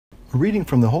A reading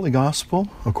from the Holy Gospel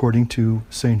according to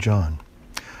St. John.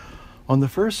 On the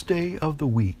first day of the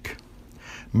week,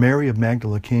 Mary of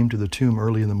Magdala came to the tomb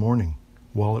early in the morning,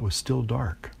 while it was still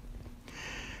dark,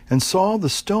 and saw the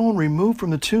stone removed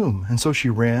from the tomb. And so she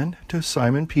ran to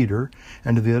Simon Peter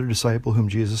and to the other disciple whom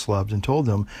Jesus loved, and told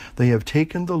them, "They have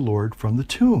taken the Lord from the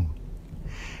tomb,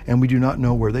 and we do not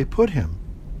know where they put him."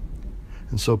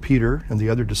 And so Peter and the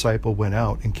other disciple went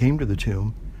out and came to the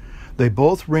tomb. They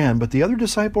both ran, but the other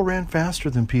disciple ran faster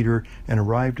than Peter and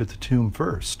arrived at the tomb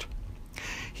first.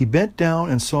 He bent down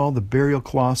and saw the burial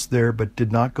cloths there, but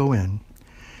did not go in.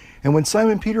 And when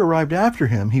Simon Peter arrived after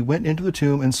him, he went into the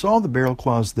tomb and saw the burial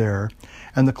cloths there,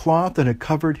 and the cloth that had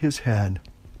covered his head,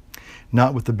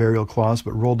 not with the burial cloths,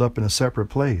 but rolled up in a separate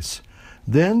place.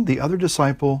 Then the other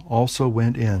disciple also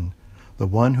went in, the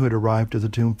one who had arrived at the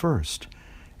tomb first,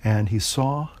 and he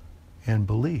saw and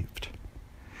believed.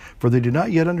 For they did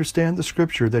not yet understand the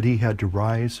scripture that he had to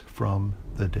rise from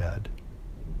the dead.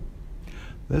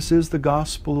 This is the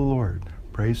gospel of the Lord.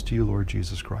 Praise to you, Lord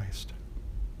Jesus Christ.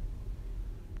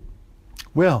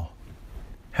 Well,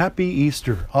 happy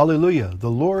Easter. Alleluia. The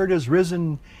Lord is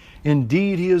risen.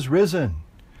 Indeed, he is risen.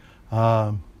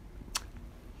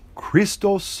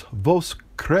 Christos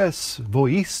voskres,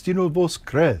 voistino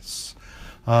voskres.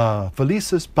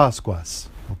 Felices Pascuas.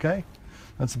 Okay?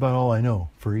 That's about all I know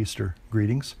for Easter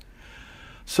greetings.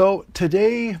 So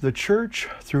today, the church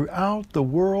throughout the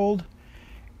world,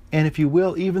 and if you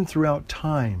will, even throughout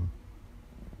time,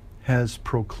 has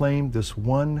proclaimed this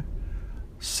one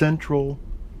central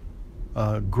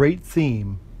great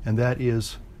theme, and that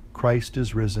is Christ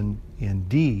is risen.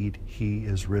 Indeed, he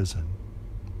is risen.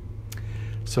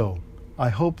 So I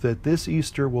hope that this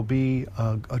Easter will be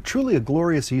truly a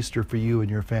glorious Easter for you and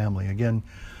your family. Again,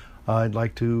 I'd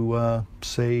like to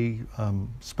say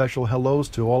special hellos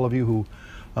to all of you who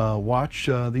watch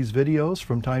these videos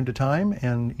from time to time,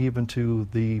 and even to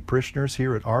the parishioners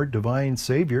here at Our Divine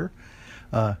Savior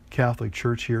Catholic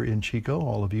Church here in Chico.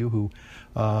 All of you who,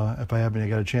 if I haven't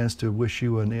got a chance to wish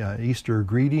you an Easter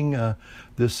greeting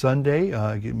this Sunday,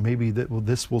 maybe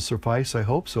this will suffice, I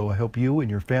hope. So I hope you and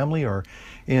your family are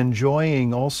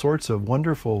enjoying all sorts of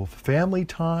wonderful family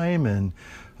time and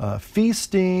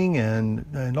feasting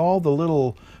and all the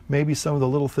little, maybe some of the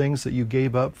little things that you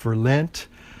gave up for Lent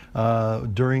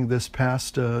during this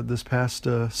past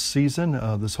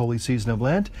season, this holy season of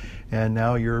Lent, and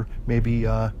now you're maybe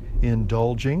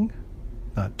indulging,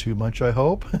 not too much, I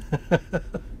hope.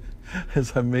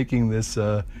 As I'm making this,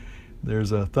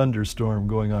 there's a thunderstorm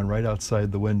going on right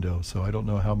outside the window, so I don't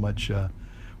know how much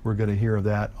we're going to hear of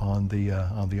that on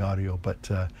the audio,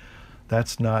 but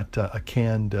that's not a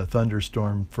canned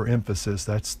thunderstorm for emphasis.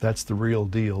 That's the real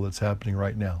deal that's happening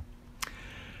right now.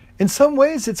 In some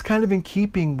ways, it's kind of in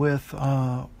keeping with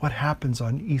what happens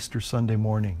on Easter Sunday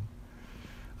morning.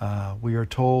 We are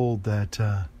told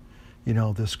that,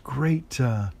 this great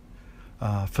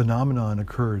phenomenon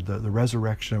occurred, the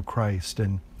resurrection of Christ.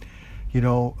 And,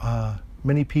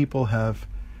 many people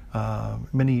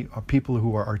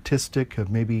who are artistic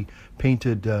have maybe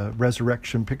painted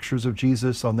resurrection pictures of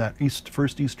Jesus on that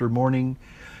first Easter morning.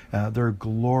 They're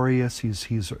glorious.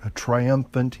 He's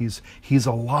triumphant. He's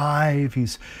alive.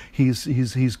 He's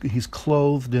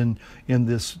clothed in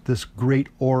this great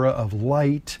aura of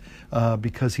light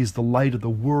because he's the light of the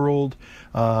world.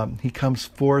 He comes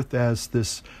forth as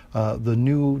the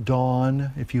new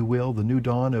dawn, if you will, the new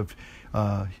dawn of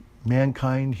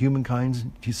mankind, humankind's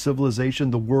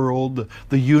civilization, the world,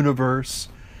 the universe.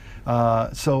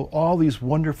 So all these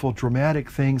wonderful, dramatic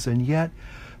things, and yet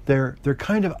they're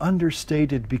kind of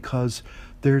understated because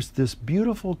there's this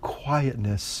beautiful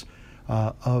quietness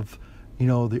of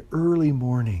the early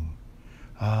morning.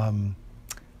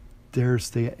 There's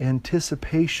the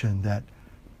anticipation that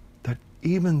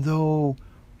even though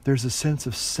there's a sense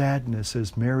of sadness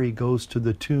as Mary goes to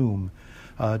the tomb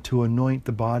to anoint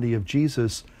the body of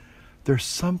Jesus,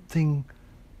 there's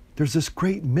this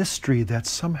great mystery that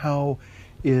somehow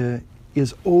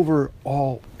is over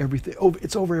everything.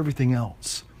 It's over everything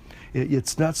else.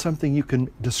 It's not something you can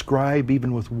describe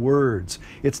even with words.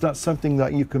 It's not something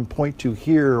that you can point to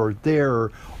here or there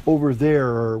or over there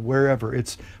or wherever.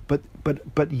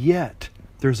 But yet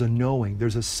there's a knowing,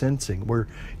 there's a sensing. We're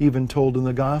even told in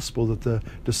the gospel that the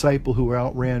disciple who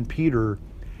outran Peter,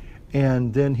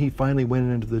 and then he finally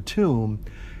went into the tomb,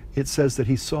 it says that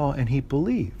he saw and he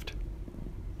believed.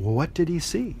 Well, what did he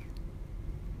see?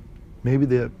 Maybe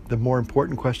the more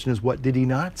important question is, what did he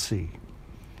not see?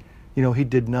 He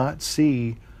did not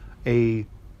see a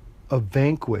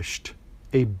vanquished,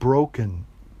 a broken,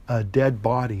 a dead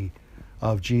body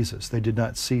of Jesus. They did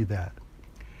not see that.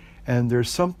 And there's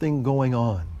something going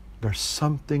on There's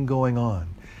something going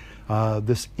on.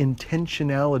 This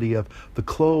intentionality of the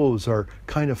clothes are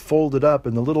kind of folded up,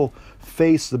 and the little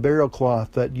face, the burial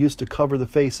cloth that used to cover the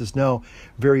face, is now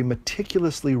very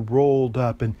meticulously rolled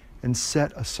up and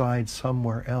set aside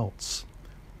somewhere else.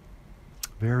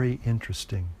 Very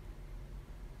interesting.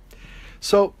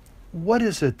 So, what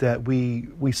is it that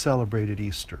we celebrate at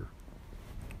Easter?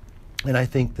 And I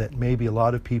think that maybe a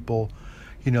lot of people,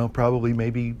 probably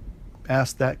maybe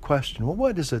ask that question. Well,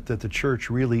 what is it that the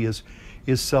church really is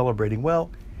celebrating?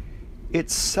 Well,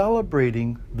 it's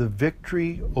celebrating the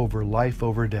victory over life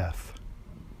over death.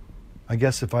 I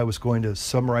guess if I was going to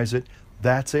summarize it,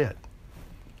 that's it.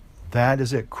 That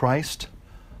is it. Christ,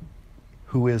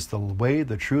 who is the way,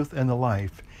 the truth, and the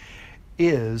life,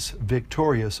 is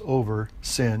victorious over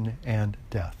sin and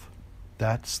death.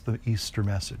 That's the Easter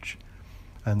message.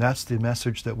 And that's the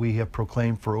message that we have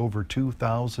proclaimed for over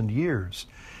 2,000 years.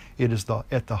 It is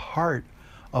at the heart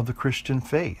of the Christian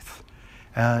faith.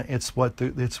 It's what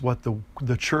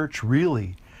the church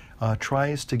really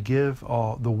tries to give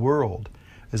the world,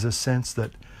 is a sense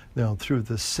that through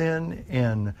the sin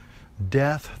and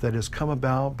death that has come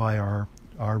about by our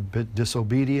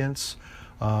disobedience,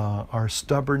 our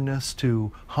stubbornness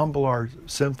to humble our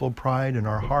sinful pride in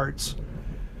our hearts,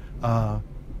 the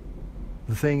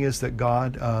thing is that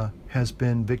God has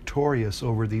been victorious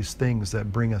over these things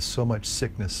that bring us so much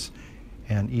sickness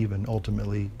and even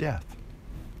ultimately death.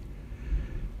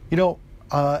 When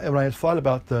I thought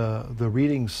about the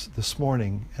readings this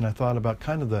morning, and I thought about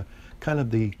kind of the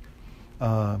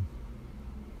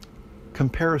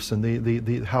comparison,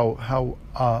 the how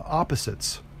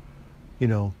opposites,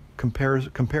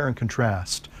 compare and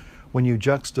contrast when you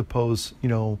juxtapose,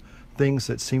 things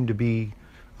that seem to be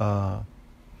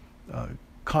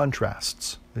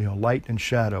contrasts, light and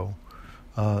shadow,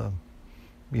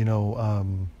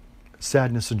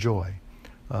 sadness and joy.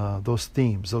 Those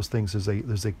themes, those things,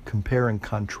 there's a compare and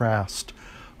contrast.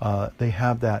 They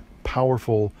have that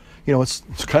powerful, it's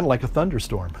kind of like a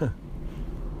thunderstorm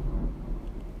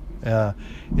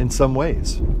in some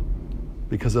ways,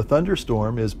 because a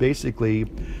thunderstorm is basically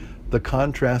the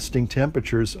contrasting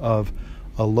temperatures of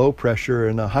a low pressure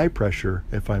and a high pressure,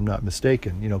 if I'm not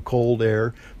mistaken. Cold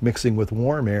air mixing with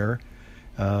warm air.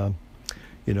 Another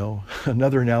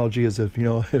analogy is if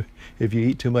you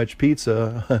eat too much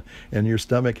pizza and your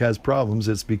stomach has problems,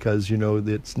 it's because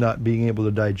it's not being able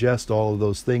to digest all of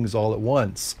those things all at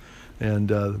once, and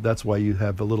that's why you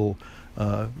have a little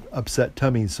upset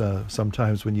tummies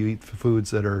sometimes when you eat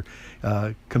foods that are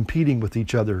competing with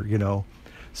each other.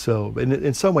 So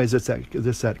in some ways it's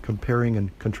that comparing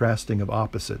and contrasting of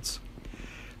opposites.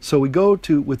 So we go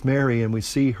with Mary, and we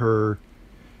see her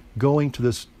going to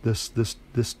this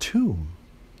tomb.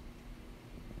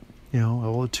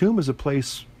 A tomb is a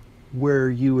place where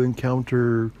you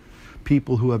encounter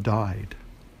people who have died,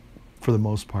 for the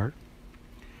most part,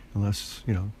 unless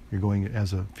you're going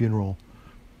as a funeral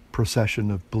procession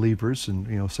of believers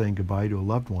and saying goodbye to a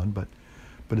loved one. But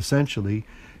essentially,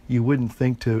 you wouldn't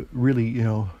think to really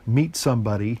meet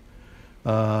somebody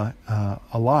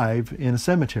alive in a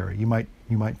cemetery. You might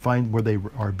find where they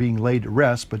are being laid to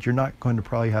rest, but you're not going to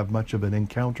probably have much of an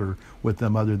encounter with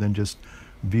them other than just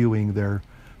viewing their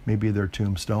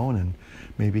tombstone and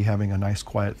maybe having a nice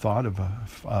quiet thought of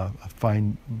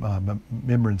fine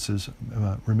remembrances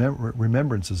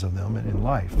of them in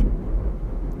life.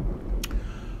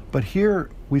 But here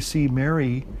we see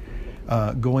Mary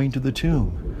going to the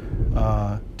tomb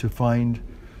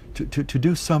to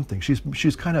do something.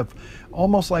 She's kind of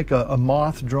almost like a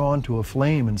moth drawn to a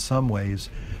flame in some ways.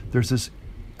 There's this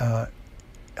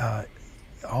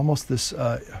almost this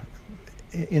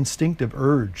instinctive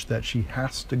urge that she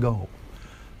has to go.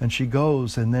 And she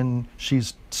goes, and then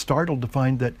she's startled to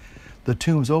find that the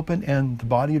tomb's open and the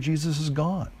body of Jesus is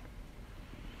gone.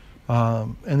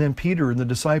 And then Peter, the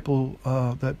disciple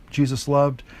that Jesus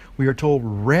loved, we are told,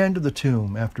 ran to the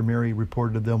tomb after Mary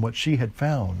reported to them what she had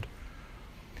found.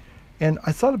 And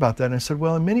I thought about that, and I said,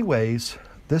 well, in many ways,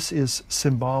 this is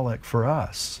symbolic for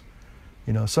us.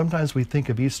 Sometimes we think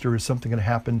of Easter as something that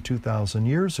happened 2,000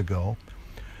 years ago,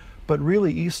 but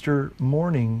really Easter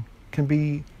morning can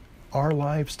be our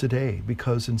lives today,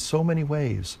 because in so many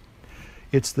ways,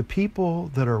 it's the people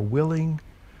that are willing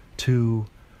to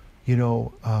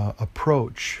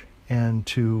approach and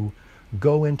to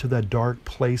go into the dark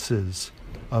places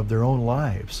of their own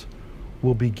lives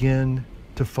will begin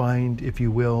to find, if you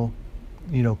will,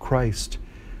 Christ,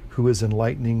 who is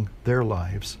enlightening their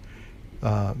lives.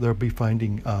 They'll be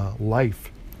finding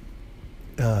life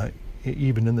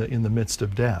even in the midst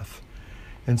of death.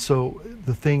 And so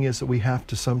the thing is that we have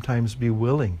to sometimes be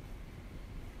willing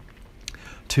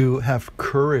to have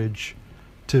courage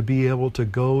to be able to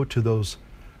go to those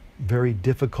very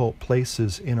difficult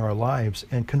places in our lives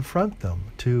and confront them,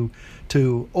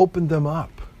 to open them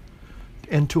up,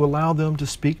 and to allow them to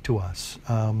speak to us,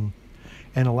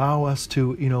 and allow us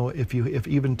to, if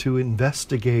even to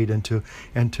investigate and to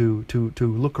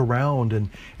look around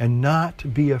and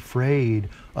not be afraid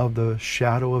of the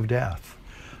shadow of death,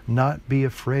 not be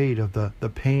afraid of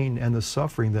the pain and the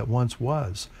suffering that once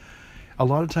was. A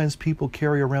lot of times people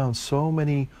carry around so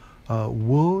many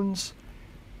wounds.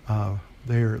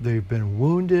 They've been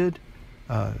wounded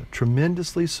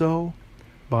tremendously so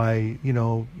by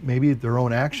maybe their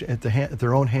own action at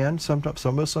their own hand. Some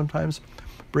of us sometimes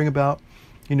bring about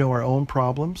our own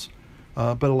problems,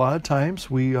 but a lot of times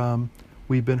we've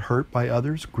been hurt by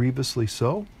others grievously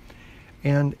so,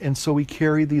 and so we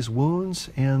carry these wounds,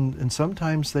 and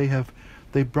sometimes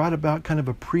they brought about kind of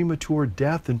a premature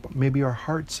death in maybe our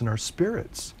hearts and our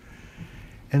spirits.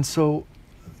 And so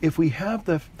if we have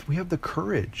the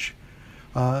courage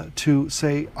to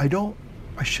say,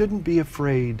 I shouldn't be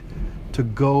afraid to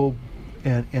go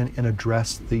and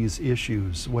address these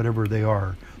issues, whatever they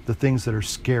are, the things that are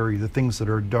scary, the things that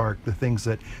are dark, the things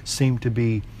that seem to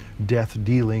be death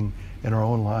dealing in our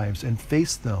own lives, and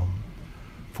face them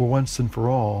for once and for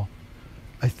all.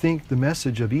 I think the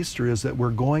message of Easter is that we're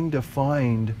going to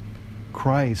find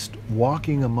Christ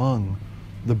walking among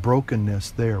the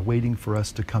brokenness there, waiting for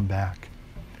us to come back.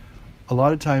 A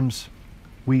lot of times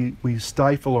we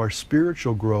stifle our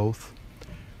spiritual growth,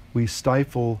 we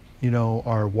stifle,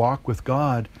 our walk with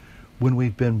God when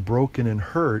we've been broken and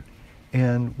hurt,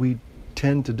 and we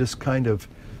tend to just kind of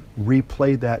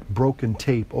replay that broken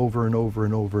tape over and over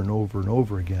and over and over and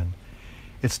over again.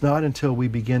 It's not until we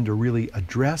begin to really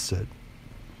address it,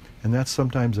 and that's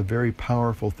sometimes a very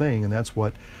powerful thing, and that's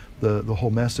what the whole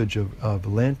message of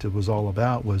Lent was all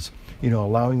about, was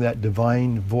allowing that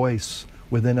divine voice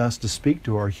within us to speak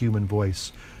to our human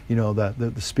voice,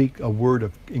 that speak a word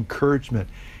of encouragement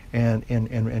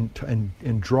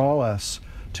and draw us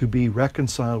to be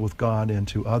reconciled with God and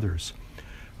to others.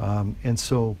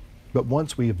 But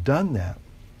once we have done that,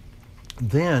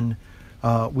 then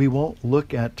we won't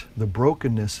look at the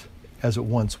brokenness as it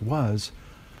once was,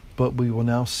 but we will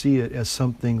now see it as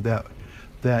something that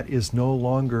is no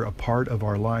longer a part of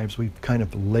our lives. We've kind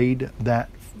of laid that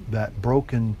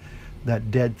broken,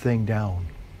 that dead thing down.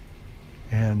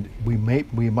 And we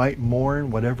might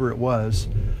mourn whatever it was,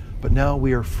 but now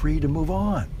we are free to move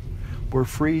on. We're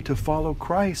free to follow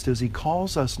Christ as He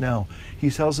calls us now.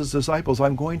 He tells His disciples,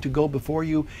 I'm going to go before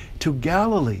you to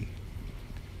Galilee.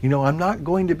 I'm not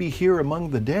going to be here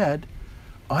among the dead.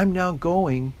 I'm now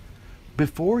going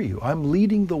before you. I'm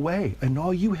leading the way. And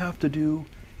all you have to do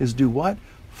is do what?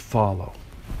 Follow.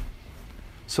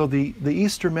 So the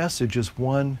Easter message is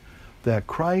one that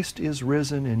Christ is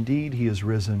risen. Indeed, He is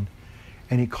risen.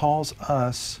 And He calls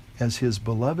us as His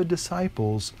beloved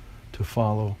disciples to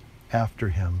follow after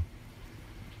Him.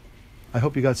 I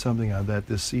hope you got something out of that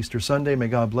this Easter Sunday. May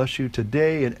God bless you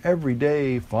today and every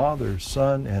day, Father,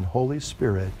 Son, and Holy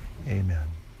Spirit. Amen.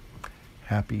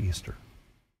 Happy Easter.